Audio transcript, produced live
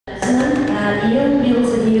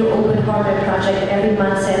hardware project every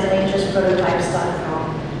month at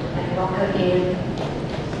dangerousprototypes.com. And welcome in.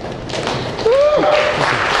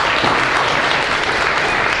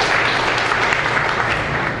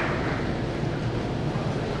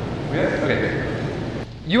 Okay.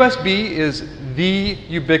 USB is the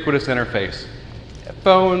ubiquitous interface.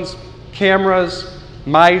 Phones, cameras,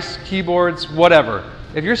 mice, keyboards, whatever.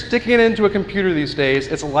 If you're sticking it into a computer these days,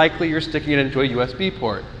 it's likely you're sticking it into a USB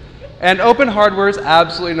port. And open hardware is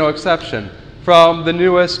absolutely no exception. From the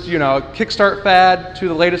newest, Kickstart fad to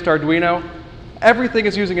the latest Arduino, everything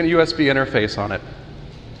is using a USB interface on it.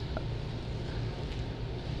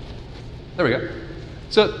 There we go.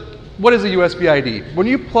 So what is a USB ID? When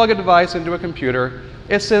you plug a device into a computer,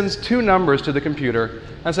 it sends two numbers to the computer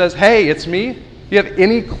and says, hey, it's me. Do you have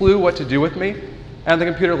any clue what to do with me? And the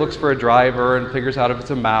computer looks for a driver and figures out if it's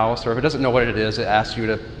a mouse, or if it doesn't know what it is, it asks you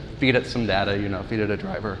to feed it some data, feed it a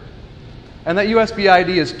driver. And that USB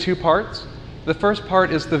ID is two parts. The first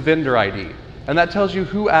part is the vendor ID, and that tells you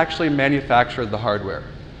who actually manufactured the hardware.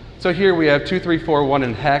 So here we have 2341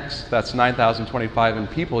 in hex, that's 9025 in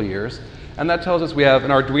people years, and that tells us we have an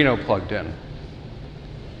Arduino plugged in.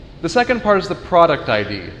 The second part is the product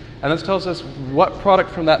ID, and this tells us what product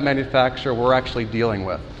from that manufacturer we're actually dealing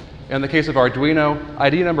with. In the case of Arduino,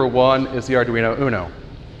 ID number 1 is the Arduino Uno.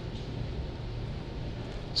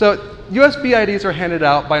 So USB IDs are handed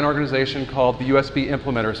out by an organization called the USB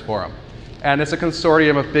Implementers Forum. And it's a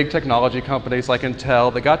consortium of big technology companies like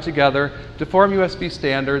Intel that got together to form USB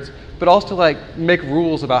standards, but also to make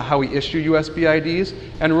rules about how we issue USB IDs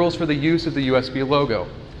and rules for the use of the USB logo.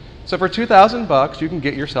 So for $2,000, you can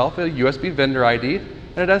get yourself a USB vendor ID,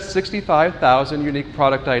 and it has 65,000 unique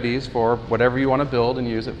product IDs for whatever you want to build and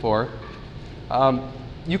use it for.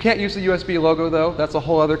 You can't use the USB logo, though. That's a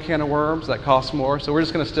whole other can of worms that costs more, so we're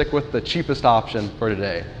just going to stick with the cheapest option for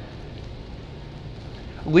today.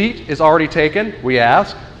 LEET is already taken, we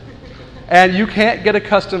ask, and you can't get a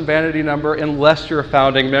custom vanity number unless you're a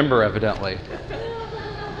founding member, evidently.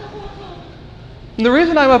 And the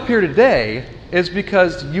reason I'm up here today is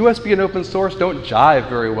because USB and open source don't jive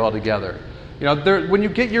very well together. When you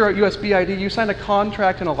get your USB ID, you sign a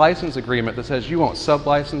contract and a license agreement that says you won't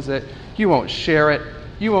sub-license it, you won't share it,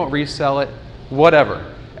 you won't resell it,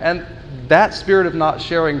 whatever. And that spirit of not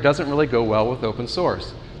sharing doesn't really go well with open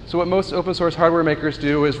source. So what most open source hardware makers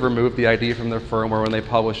do is remove the ID from their firmware when they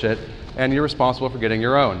publish it, and you're responsible for getting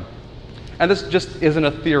your own. And this just isn't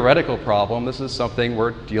a theoretical problem, this is something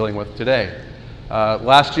we're dealing with today.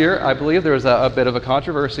 Last year, I believe there was a bit of a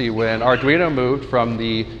controversy when Arduino moved from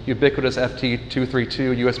the ubiquitous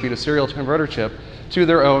FT232 USB to serial converter chip to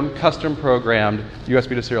their own custom programmed USB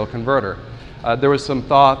to serial converter. There was some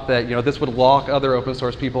thought that this would lock other open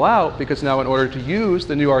source people out, because now in order to use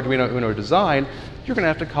the new Arduino Uno design, you're going to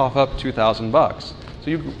have to cough up $2,000. So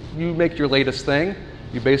you make your latest thing,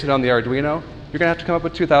 you base it on the Arduino, you're going to have to come up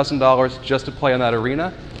with $2,000 just to play in that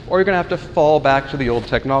arena, or you're going to have to fall back to the old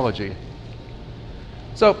technology.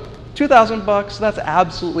 So $2,000, that's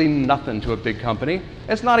absolutely nothing to a big company.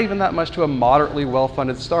 It's not even that much to a moderately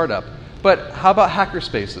well-funded startup. But how about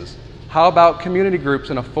hackerspaces? How about community groups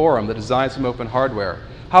in a forum that design some open hardware?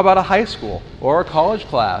 How about a high school or a college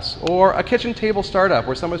class or a kitchen table startup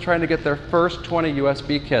where someone's trying to get their first 20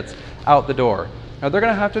 USB kits out the door? Now they're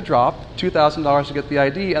going to have to drop $2,000 to get the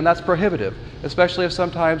ID, and that's prohibitive, especially if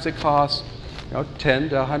sometimes it costs 10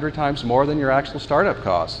 to 100 times more than your actual startup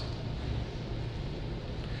costs.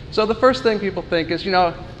 So the first thing people think is,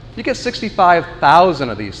 you get 65,000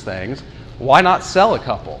 of these things, why not sell a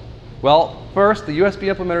couple? Well, first, the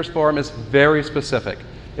USB Implementers Forum is very specific.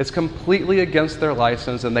 It's completely against their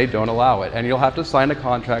license and they don't allow it, and you'll have to sign a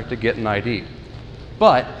contract to get an ID.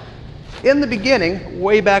 But in the beginning,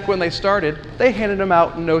 way back when they started, they handed them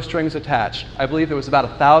out no strings attached. I believe it was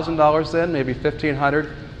about $1,000 then, maybe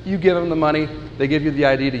 $1,500. You give them the money, they give you the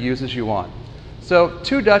ID to use as you want. So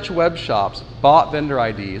 2 Dutch web shops bought vendor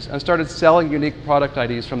IDs and started selling unique product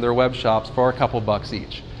IDs from their web shops for a couple bucks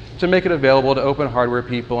each to make it available to open hardware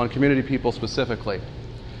people and community people specifically.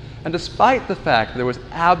 And despite the fact that there was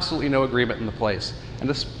absolutely no agreement in the place, and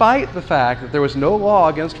despite the fact that there was no law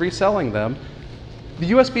against reselling them,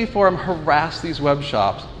 the USB Forum harassed these web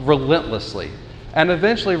shops relentlessly and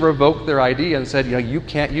eventually revoked their ID and said, you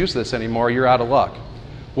can't use this anymore, you're out of luck.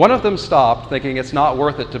 One of them stopped, thinking it's not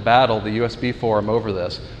worth it to battle the USB Forum over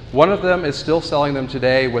this. One of them is still selling them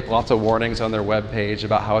today with lots of warnings on their web page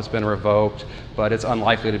about how it's been revoked, but it's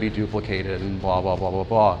unlikely to be duplicated and blah, blah, blah, blah,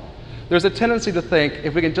 blah. There's a tendency to think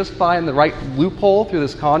if we can just find the right loophole through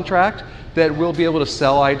this contract, that we'll be able to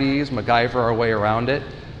sell IDs, MacGyver our way around it.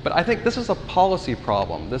 But I think this is a policy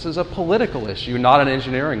problem. This is a political issue, not an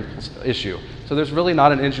engineering issue. So there's really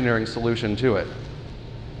not an engineering solution to it.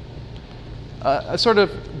 A sort of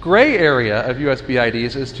gray area of USB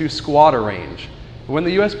IDs is to squat a range. When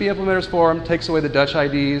the USB Implementers Forum takes away the Dutch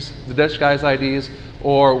IDs, the Dutch guys' IDs,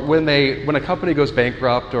 or when a company goes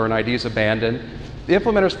bankrupt or an ID is abandoned, the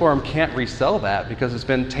Implementers Forum can't resell that because it's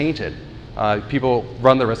been tainted. People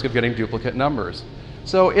run the risk of getting duplicate numbers.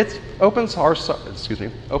 So it's open source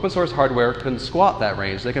hardware can squat that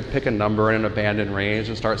range. They can pick a number in an abandoned range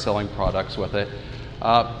and start selling products with it.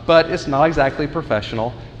 But it's not exactly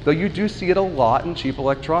professional, though you do see it a lot in cheap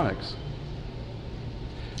electronics.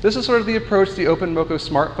 This is sort of the approach the OpenMoko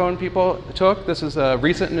smartphone people took. This is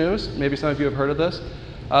recent news. Maybe some of you have heard of this.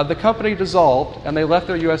 The company dissolved, and they left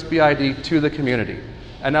their USB ID to the community.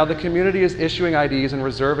 And now the community is issuing IDs and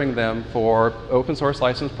reserving them for open source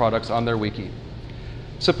licensed products on their wiki.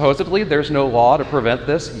 Supposedly, there's no law to prevent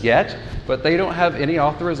this yet, but they don't have any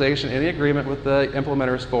authorization, any agreement with the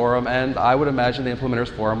Implementers Forum, and I would imagine the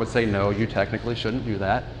Implementers Forum would say, no, you technically shouldn't do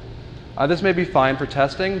that. This may be fine for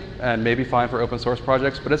testing and maybe fine for open source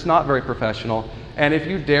projects, but it's not very professional. And if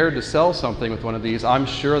you dared to sell something with one of these, I'm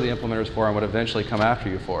sure the Implementers Forum would eventually come after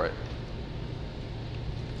you for it.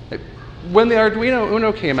 When the Arduino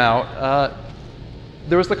Uno came out,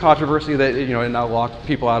 there was the controversy that it now locked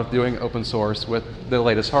people out of doing open source with the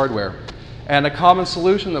latest hardware. And a common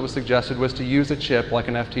solution that was suggested was to use a chip like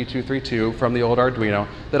an FT232 from the old Arduino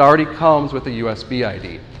that already comes with a USB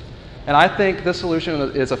ID. And I think this solution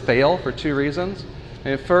is a fail for two reasons.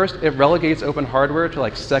 First, it relegates open hardware to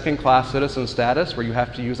like second-class citizen status, where you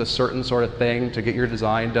have to use a certain sort of thing to get your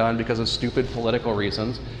design done because of stupid political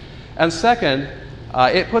reasons. And second,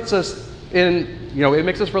 it puts us in, it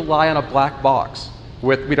makes us rely on a black box.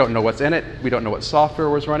 We don't know what's in it, we don't know what software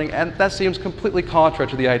was running, and that seems completely contra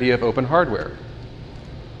to the idea of open hardware.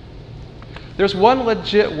 There's one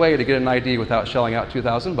legit way to get an ID without shelling out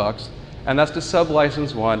 $2,000, and that's to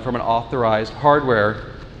sublicense one from an authorized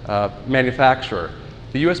hardware manufacturer.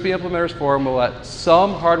 The USB Implementers Forum will let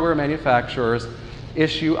some hardware manufacturers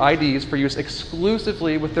issue IDs for use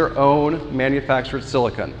exclusively with their own manufactured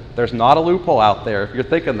silicon. There's not a loophole out there if you're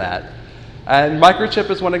thinking that. And Microchip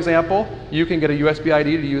is one example. You can get a USB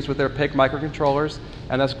ID to use with their PIC microcontrollers,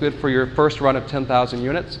 and that's good for your first run of 10,000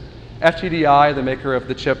 units. FTDI, the maker of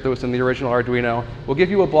the chip that was in the original Arduino, will give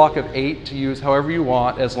you a block of 8 to use however you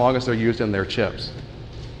want as long as they're used in their chips.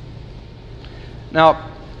 Now,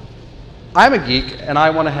 I'm a geek and I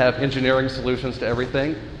want to have engineering solutions to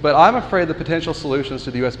everything, but I'm afraid the potential solutions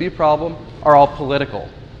to the USB problem are all political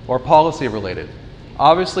or policy related.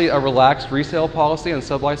 Obviously, a relaxed resale policy and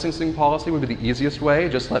sublicensing policy would be the easiest way.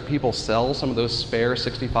 Just let people sell some of those spare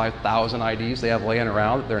 65,000 IDs they have laying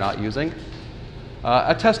around that they're not using.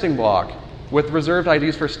 A testing block with reserved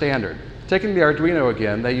IDs for standard. Taking the Arduino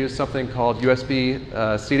again, they use something called USB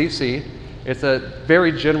CDC. It's a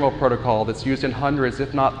very general protocol that's used in hundreds,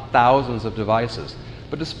 if not thousands, of devices.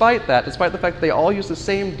 But despite that, despite the fact that they all use the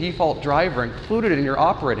same default driver included in your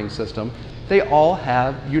operating system, they all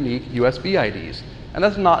have unique USB IDs. And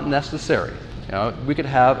that's not necessary. We could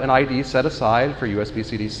have an ID set aside for USB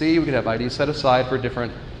CDC, we could have IDs set aside for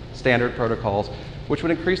different standard protocols, which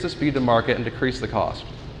would increase the speed to market and decrease the cost.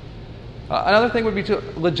 Another thing would be to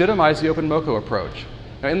legitimize the OpenMoko approach.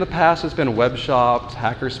 Now, in the past, it's been web shops,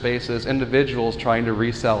 hacker spaces, individuals trying to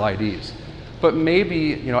resell IDs. But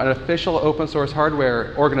maybe an official open source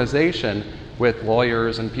hardware organization with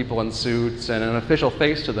lawyers and people in suits and an official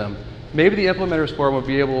face to them, maybe the Implementers Forum would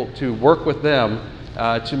be able to work with them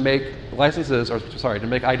to make to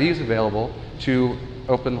make IDs available to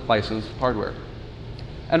open licensed hardware.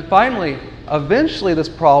 And finally, eventually this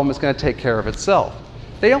problem is going to take care of itself.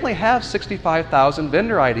 They only have 65,000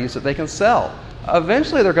 vendor IDs that they can sell.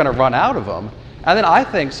 Eventually they're going to run out of them, and then I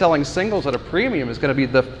think selling singles at a premium is going to be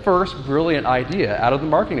the first brilliant idea out of the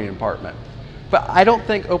marketing department. But I don't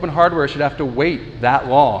think open hardware should have to wait that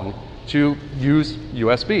long to use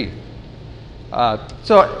USB.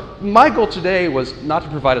 So my goal today was not to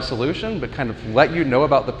provide a solution, but kind of let you know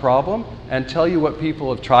about the problem and tell you what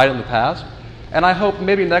people have tried in the past. And I hope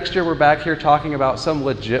maybe next year we're back here talking about some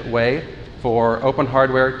legit way for open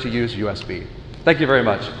hardware to use USB. Thank you very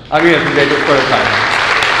much. I'm Ian from Major Prototype.